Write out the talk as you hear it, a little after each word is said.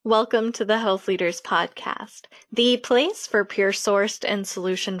Welcome to the Health Leaders Podcast, the place for peer-sourced and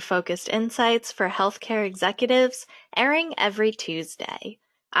solution-focused insights for healthcare executives, airing every Tuesday.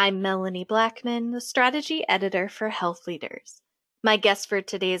 I'm Melanie Blackman, the Strategy Editor for Health Leaders. My guest for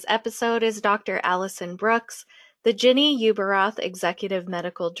today's episode is Dr. Allison Brooks, the Ginny Uberoth Executive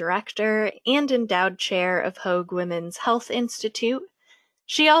Medical Director and Endowed Chair of Hoag Women's Health Institute.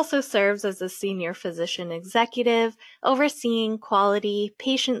 She also serves as a senior physician executive, overseeing quality,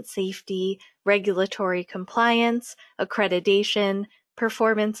 patient safety, regulatory compliance, accreditation,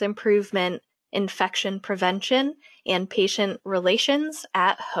 performance improvement, infection prevention, and patient relations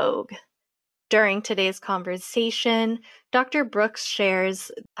at Hoag. During today's conversation, Dr. Brooks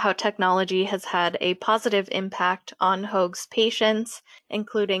shares how technology has had a positive impact on Hoag's patients,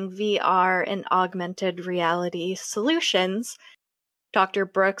 including VR and augmented reality solutions. Dr.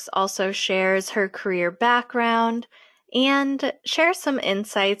 Brooks also shares her career background and shares some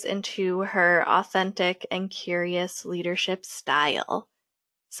insights into her authentic and curious leadership style.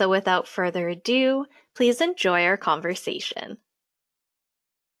 So without further ado, please enjoy our conversation.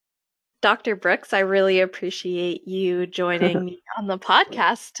 Dr. Brooks, I really appreciate you joining me on the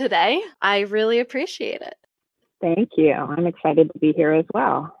podcast today. I really appreciate it. Thank you. I'm excited to be here as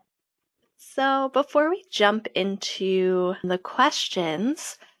well. So before we jump into the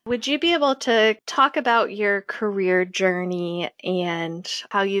questions, would you be able to talk about your career journey and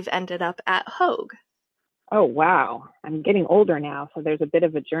how you've ended up at Hoag? Oh, wow. I'm getting older now, so there's a bit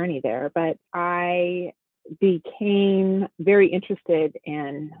of a journey there. But I became very interested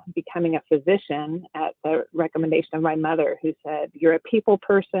in becoming a physician at the recommendation of my mother, who said, "You're a people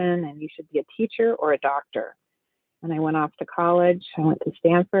person and you should be a teacher or a doctor." And I went off to college. I went to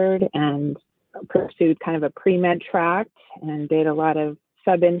Stanford and pursued kind of a pre-med track and did a lot of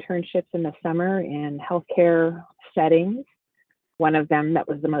sub-internships in the summer in healthcare settings. One of them that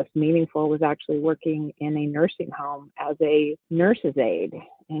was the most meaningful was actually working in a nursing home as a nurse's aide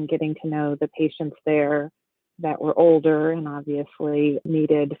and getting to know the patients there that were older and obviously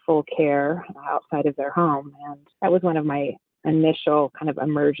needed full care outside of their home. And that was one of my initial kind of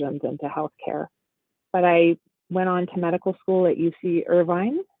immersions into healthcare. But I went on to medical school at UC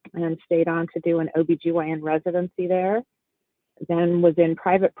Irvine and stayed on to do an OBGYN residency there. Then was in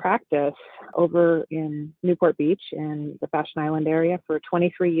private practice over in Newport Beach in the Fashion Island area for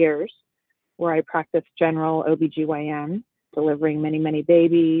 23 years, where I practiced general OBGYN, delivering many, many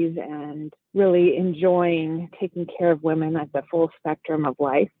babies and really enjoying taking care of women at the full spectrum of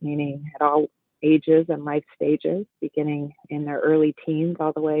life, meaning at all ages and life stages, beginning in their early teens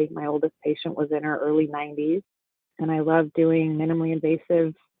all the way. My oldest patient was in her early 90s. And I loved doing minimally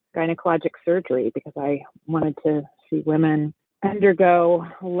invasive gynecologic surgery because I wanted to see women undergo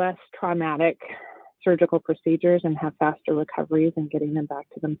less traumatic surgical procedures and have faster recoveries and getting them back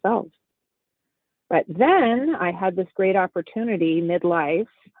to themselves. But then I had this great opportunity midlife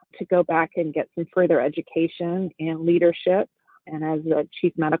to go back and get some further education in leadership and as a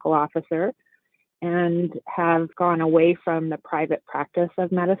chief medical officer, and have gone away from the private practice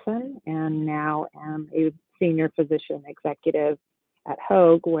of medicine and now am a senior physician executive at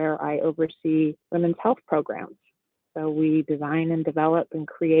Hoag, where I oversee women's health programs. So we design and develop and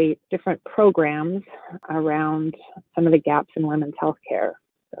create different programs around some of the gaps in women's healthcare.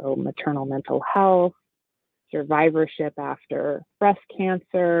 So maternal mental health, survivorship after breast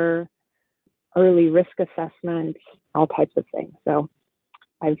cancer, early risk assessment, all types of things. So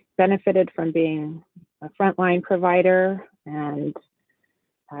I've benefited from being a frontline provider and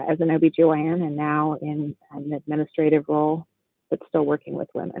as an OBGYN and now in an administrative role, but still working with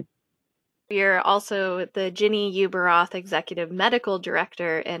women. You're also the Ginny Uberoth Executive Medical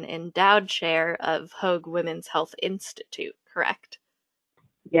Director and Endowed Chair of Hoag Women's Health Institute, correct?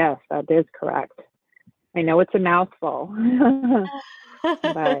 Yes, that is correct. I know it's a mouthful,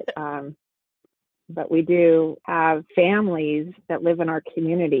 but we do have families that live in our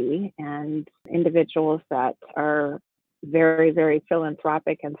community and individuals that are very, very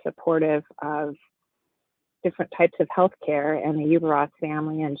philanthropic and supportive of different types of healthcare. And the Uberoth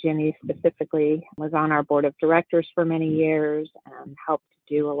family, and Ginny specifically, was on our board of directors for many years and helped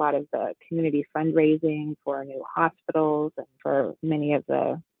do a lot of the community fundraising for our new hospitals and for many of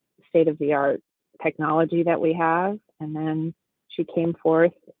the state-of-the-art technology that we have. And then she came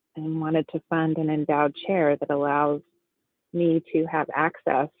forth and wanted to fund an endowed chair that allows me to have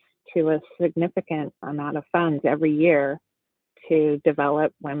access to a significant amount of funds every year to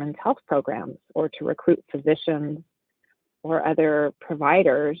develop women's health programs or to recruit physicians or other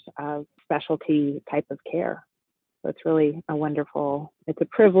providers of specialty type of care. So it's really it's a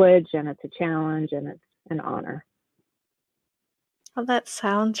privilege and it's a challenge and it's an honor. Well, that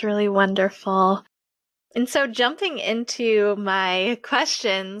sounds really wonderful. And so jumping into my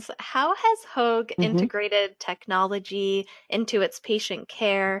questions, how has Hoag Hmm. integrated technology into its patient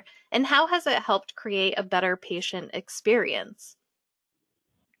care, and how has it helped create a better patient experience?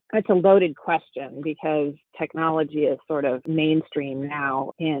 It's a loaded question because technology is sort of mainstream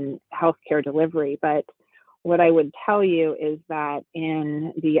now in healthcare delivery. But what I would tell you is that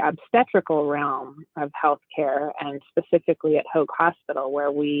in the obstetrical realm of healthcare, and specifically at Hoag Hospital,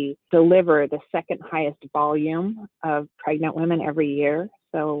 where we deliver the second highest volume of pregnant women every year.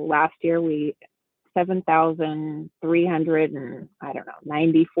 So last year we 7,300 and I don't know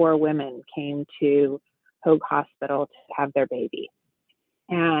 94 women came to Hoag Hospital to have their baby.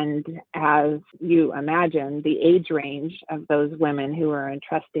 And as you imagine, the age range of those women who are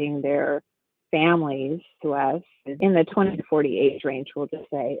entrusting their families to us is in the 20 to 40 age range, we'll just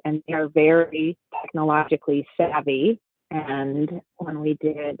say. And they're very technologically savvy. And when we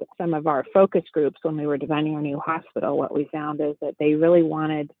did some of our focus groups, when we were designing our new hospital, what we found is that they really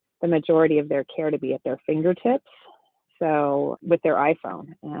wanted the majority of their care to be at their fingertips. So with their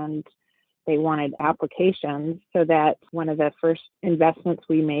iPhone. And they wanted applications, so that one of the first investments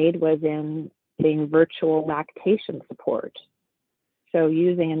we made was in getting virtual lactation support. So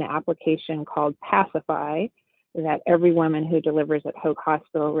using an application called Pacify that every woman who delivers at Hoag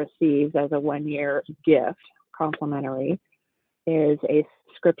Hospital receives as a 1-year gift, complimentary, is a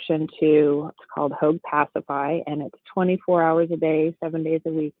subscription to, it's called Hoag Pacify, and it's 24 hours a day, 7 days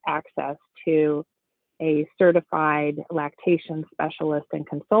a week access to a certified lactation specialist and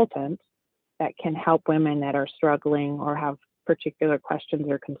consultant that can help women that are struggling or have particular questions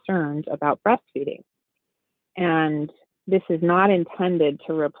or concerns about breastfeeding. And this is not intended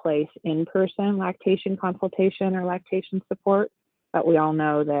to replace in-person lactation consultation or lactation support, but we all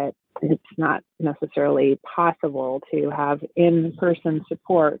know that it's not necessarily possible to have in-person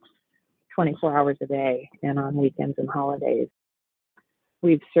support 24 hours a day and on weekends and holidays.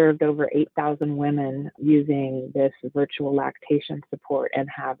 We've served over 8,000 women using this virtual lactation support and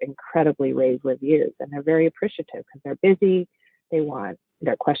have incredibly rave reviews. And they're very appreciative because they're busy. They want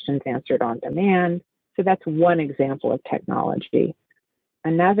their questions answered on demand. So that's one example of technology.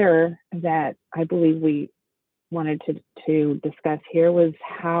 Another that I believe we wanted to discuss here was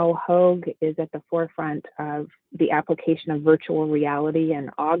how Hoag is at the forefront of the application of virtual reality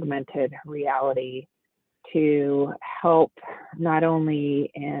and augmented reality to help not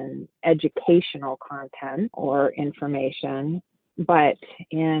only in educational content or information, but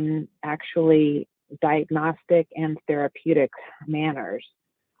in actually diagnostic and therapeutic manners.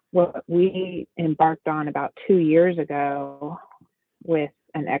 What we embarked on about 2 years ago with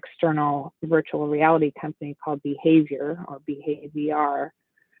an external virtual reality company called Behavior or Behavior,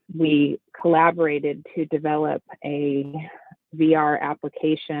 we collaborated to develop a VR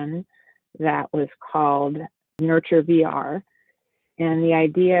application that was called Nurture VR. And the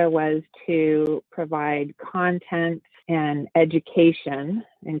idea was to provide content and education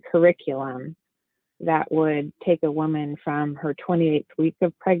and curriculum that would take a woman from her 28th week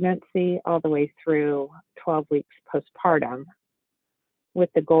of pregnancy all the way through 12 weeks postpartum, with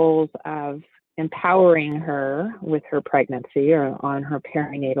the goals of empowering her with her pregnancy or on her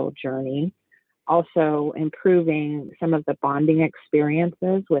perinatal journey, also improving some of the bonding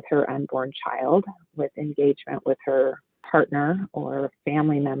experiences with her unborn child, with engagement with her partner or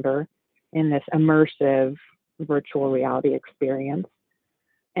family member in this immersive virtual reality experience.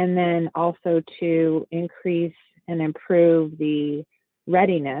 And then also to increase and improve the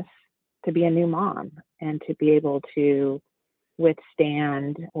readiness to be a new mom and to be able to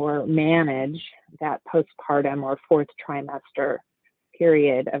withstand or manage that postpartum or fourth trimester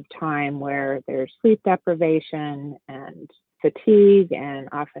period of time where there's sleep deprivation and fatigue and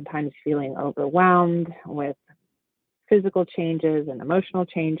oftentimes feeling overwhelmed with physical changes and emotional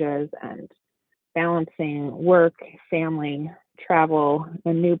changes and balancing work, family, travel,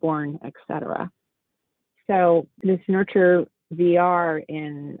 and newborn, etc. So this Nurture VR,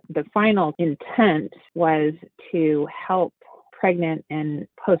 in the final intent, was to help pregnant and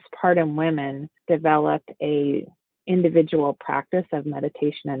postpartum women develop a individual practice of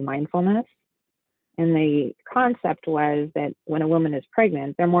meditation and mindfulness. And the concept was that when a woman is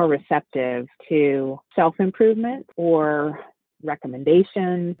pregnant, they're more receptive to self-improvement or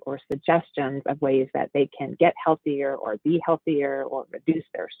recommendations or suggestions of ways that they can get healthier or be healthier or reduce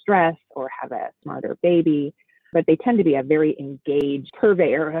their stress or have a smarter baby. But they tend to be a very engaged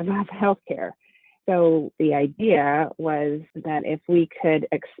purveyor of healthcare. So the idea was that if we could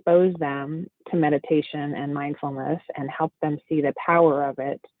expose them to meditation and mindfulness and help them see the power of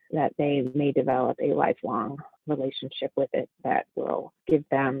it that they may develop a lifelong relationship with it that will give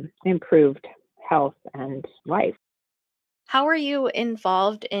them improved health and life. How are you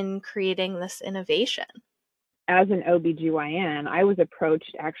involved in creating this innovation? As an OBGYN, I was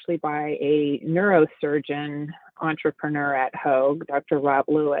approached actually by a neurosurgeon entrepreneur at Hoag, Dr. Rob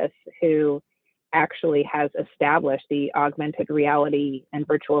Lewis, who actually has established the augmented reality and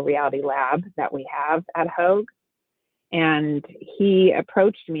virtual reality lab that we have at Hoag. And he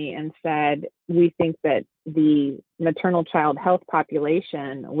approached me and said, we think that the maternal child health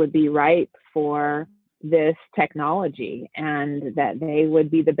population would be ripe for this technology and that they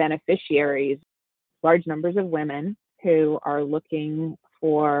would be the beneficiaries. Large numbers of women who are looking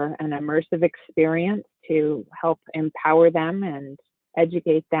for an immersive experience to help empower them and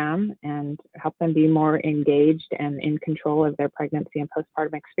educate them and help them be more engaged and in control of their pregnancy and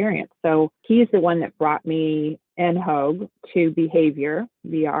postpartum experience. So he's the one that brought me and Hoag to Behavior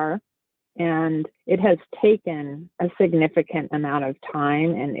VR. And it has taken a significant amount of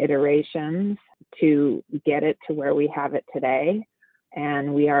time and iterations to get it to where we have it today.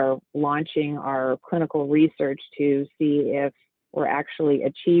 And we are launching our clinical research to see if we're actually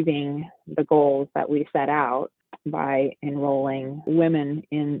achieving the goals that we set out by enrolling women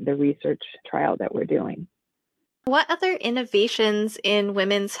in the research trial that we're doing. What other innovations in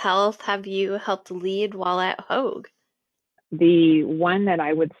women's health have you helped lead while at Hoag? The one that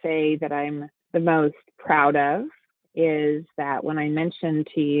I would say that I'm the most proud of is that when I mentioned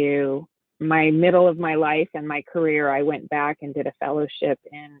to you my middle of my life and my career, I went back and did a fellowship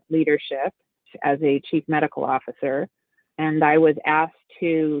in leadership as a chief medical officer. And I was asked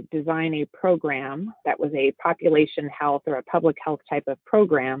to design a program that was a population health or a public health type of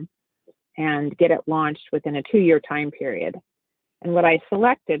program and get it launched within a 2-year time period. And what I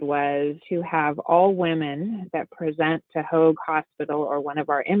selected was to have all women that present to Hoag Hospital or one of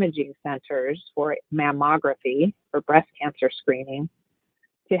our imaging centers for mammography for breast cancer screening,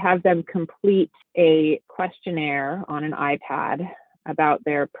 to have them complete a questionnaire on an iPad about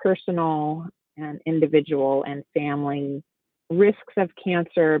their personal and individual and family risks of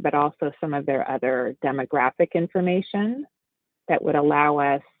cancer, but also some of their other demographic information that would allow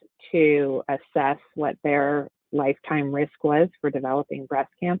us to assess what their lifetime risk was for developing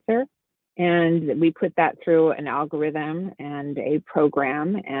breast cancer. And we put that through an algorithm and a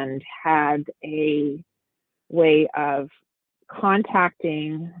program and had a way of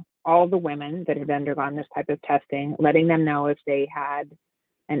contacting all the women that had undergone this type of testing, letting them know if they had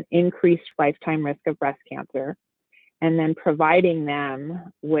an increased lifetime risk of breast cancer, and then providing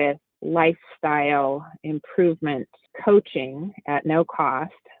them with lifestyle improvement coaching at no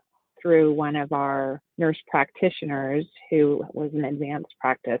cost through one of our nurse practitioners who was an advanced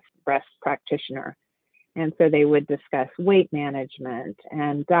practice breast practitioner. And so they would discuss weight management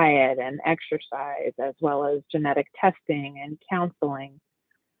and diet and exercise, as well as genetic testing and counseling.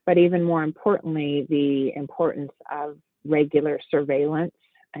 But even more importantly, the importance of regular surveillance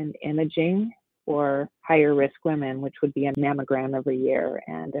and imaging for higher risk women, which would be a mammogram every year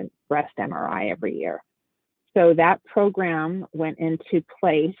and a breast MRI every year. So that program went into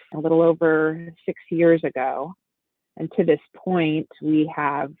place a little over 6 years ago. And to this point, we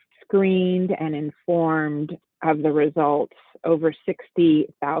have screened and informed of the results over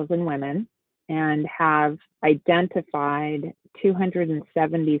 60,000 women and have identified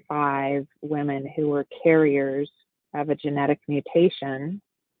 275 women who were carriers of a genetic mutation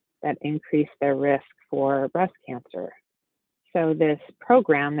that increased their risk for breast cancer. So this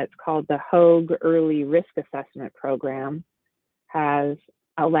program that's called the Hoag Early Risk Assessment Program has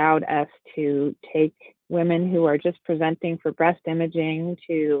allowed us to take women who are just presenting for breast imaging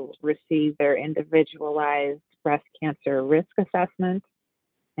to receive their individualized breast cancer risk assessment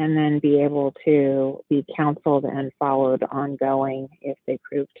and then be able to be counseled and followed ongoing if they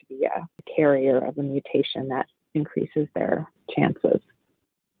prove to be a carrier of a mutation that increases their chances.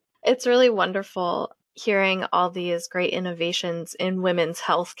 It's really wonderful hearing all these great innovations in women's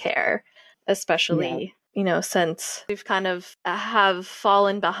healthcare, especially, since we've kind of have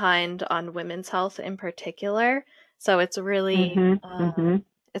fallen behind on women's health in particular. So it's really,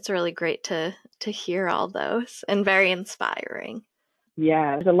 it's really great to hear all those and very inspiring.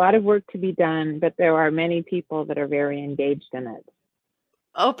 Yeah, there's a lot of work to be done, but there are many people that are very engaged in it.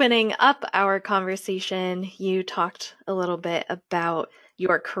 Opening up our conversation, you talked a little bit about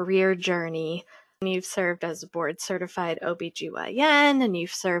your career journey. You've served as a board-certified OBGYN, and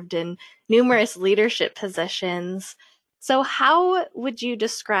you've served in numerous leadership positions. So how would you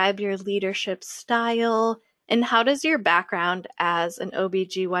describe your leadership style, and how does your background as an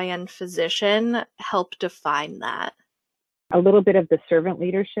OBGYN physician help define that? a little bit of the servant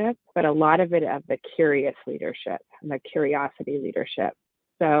leadership, but a lot of it of the curious leadership and the curiosity leadership.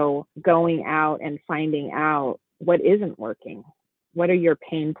 So going out and finding out what isn't working. What are your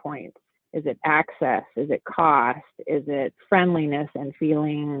pain points? Is it access? Is it cost? Is it friendliness and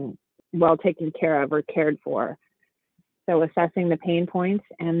feeling well taken care of or cared for? So assessing the pain points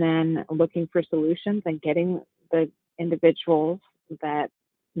and then looking for solutions and getting the individuals that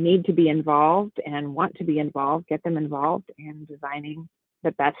need to be involved and want to be involved, get them involved in designing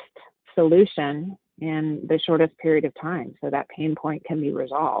the best solution in the shortest period of time so that pain point can be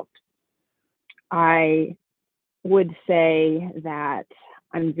resolved. I would say that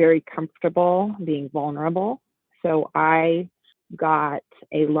I'm very comfortable being vulnerable. So I got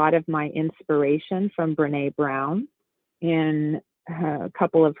a lot of my inspiration from Brene Brown in a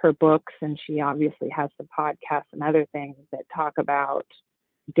couple of her books, and she obviously has some podcasts and other things that talk about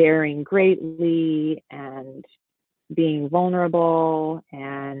daring greatly and being vulnerable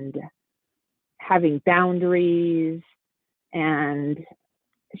and having boundaries. And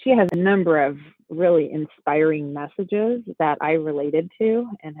she has a number of really inspiring messages that I related to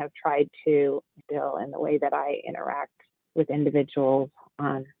and have tried to instill in the way that I interact with individuals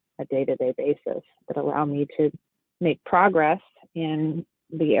on a day-to-day basis that allow me to make progress in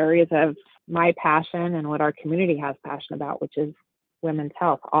the areas of my passion and what our community has passion about, which is women's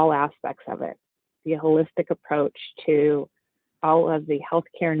health, all aspects of it, the holistic approach to all of the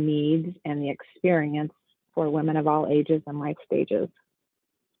healthcare needs and the experience for women of all ages and life stages.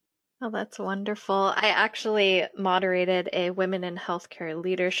 Oh, that's wonderful. I actually moderated a Women in Healthcare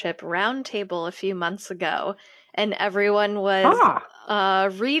Leadership roundtable a few months ago, and everyone was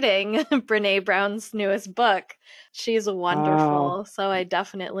reading Brene Brown's newest book. She's wonderful. So I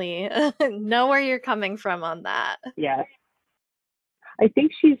definitely know where you're coming from on that. Yes. I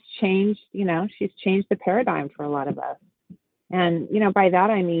think she's changed the paradigm for a lot of us. And, by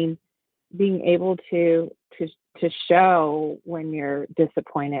that, I mean, being able to show when you're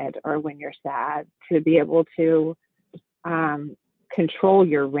disappointed or when you're sad, to be able to control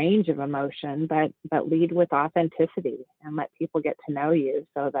your range of emotion, but lead with authenticity and let people get to know you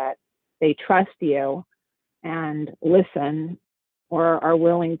so that they trust you and listen or are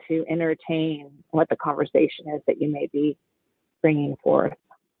willing to entertain what the conversation is that you may be bringing forth.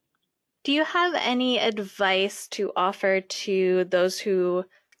 Do you have any advice to offer to those who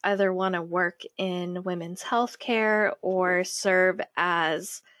either want to work in women's healthcare or serve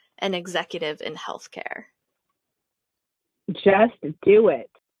as an executive in healthcare? Just do it.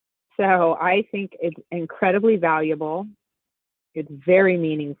 So I think it's incredibly valuable. It's very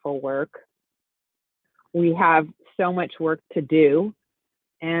meaningful work. We have so much work to do,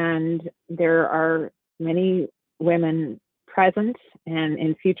 and there are many women present and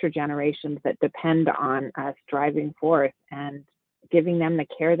in future generations that depend on us driving forth and giving them the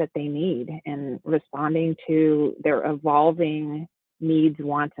care that they need and responding to their evolving needs,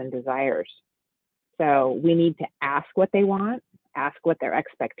 wants, and desires. So we need to ask what they want, ask what their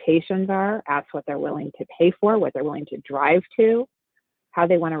expectations are, ask what they're willing to pay for, what they're willing to drive to, how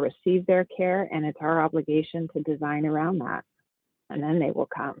they want to receive their care, and it's our obligation to design around that, and then they will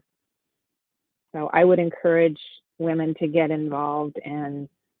come. So I would encourage women to get involved in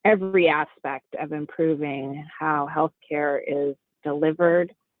every aspect of improving how healthcare is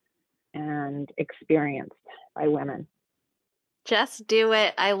delivered and experienced by women. Just do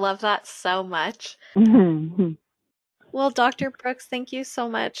it. I love that so much. Well, Dr. Brooks, thank you so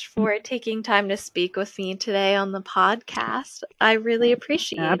much for taking time to speak with me today on the podcast. I really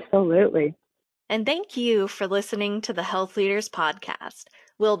appreciate it. Absolutely. And thank you for listening to the Health Leaders Podcast.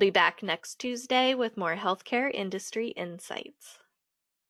 We'll be back next Tuesday with more healthcare industry insights.